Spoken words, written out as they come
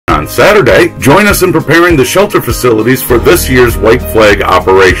On Saturday, join us in preparing the shelter facilities for this year's White Flag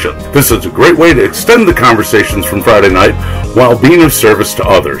operation. This is a great way to extend the conversations from Friday night while being of service to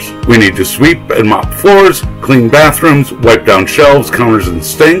others. We need to sweep and mop floors, clean bathrooms, wipe down shelves, counters, and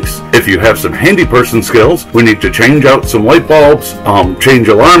sinks. If you have some handy person skills, we need to change out some light bulbs, change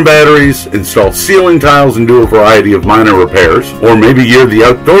alarm batteries, install ceiling tiles, and do a variety of minor repairs. Or maybe you're the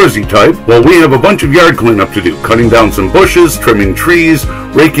outdoorsy type. Well, we have a bunch of yard cleanup to do, cutting down some bushes, trimming trees,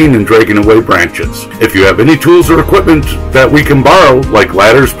 raking, and dragging away branches. If you have any tools or equipment that we can borrow, like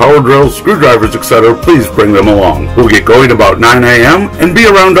ladders, power drills, screwdrivers, etc., please bring them along. We'll get going about 9 a.m. and be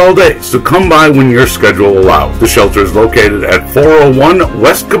around all day, so come by when your schedule allows. The shelter is located at 401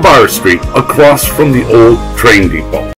 West Cabarrus Street, across from the old train depot.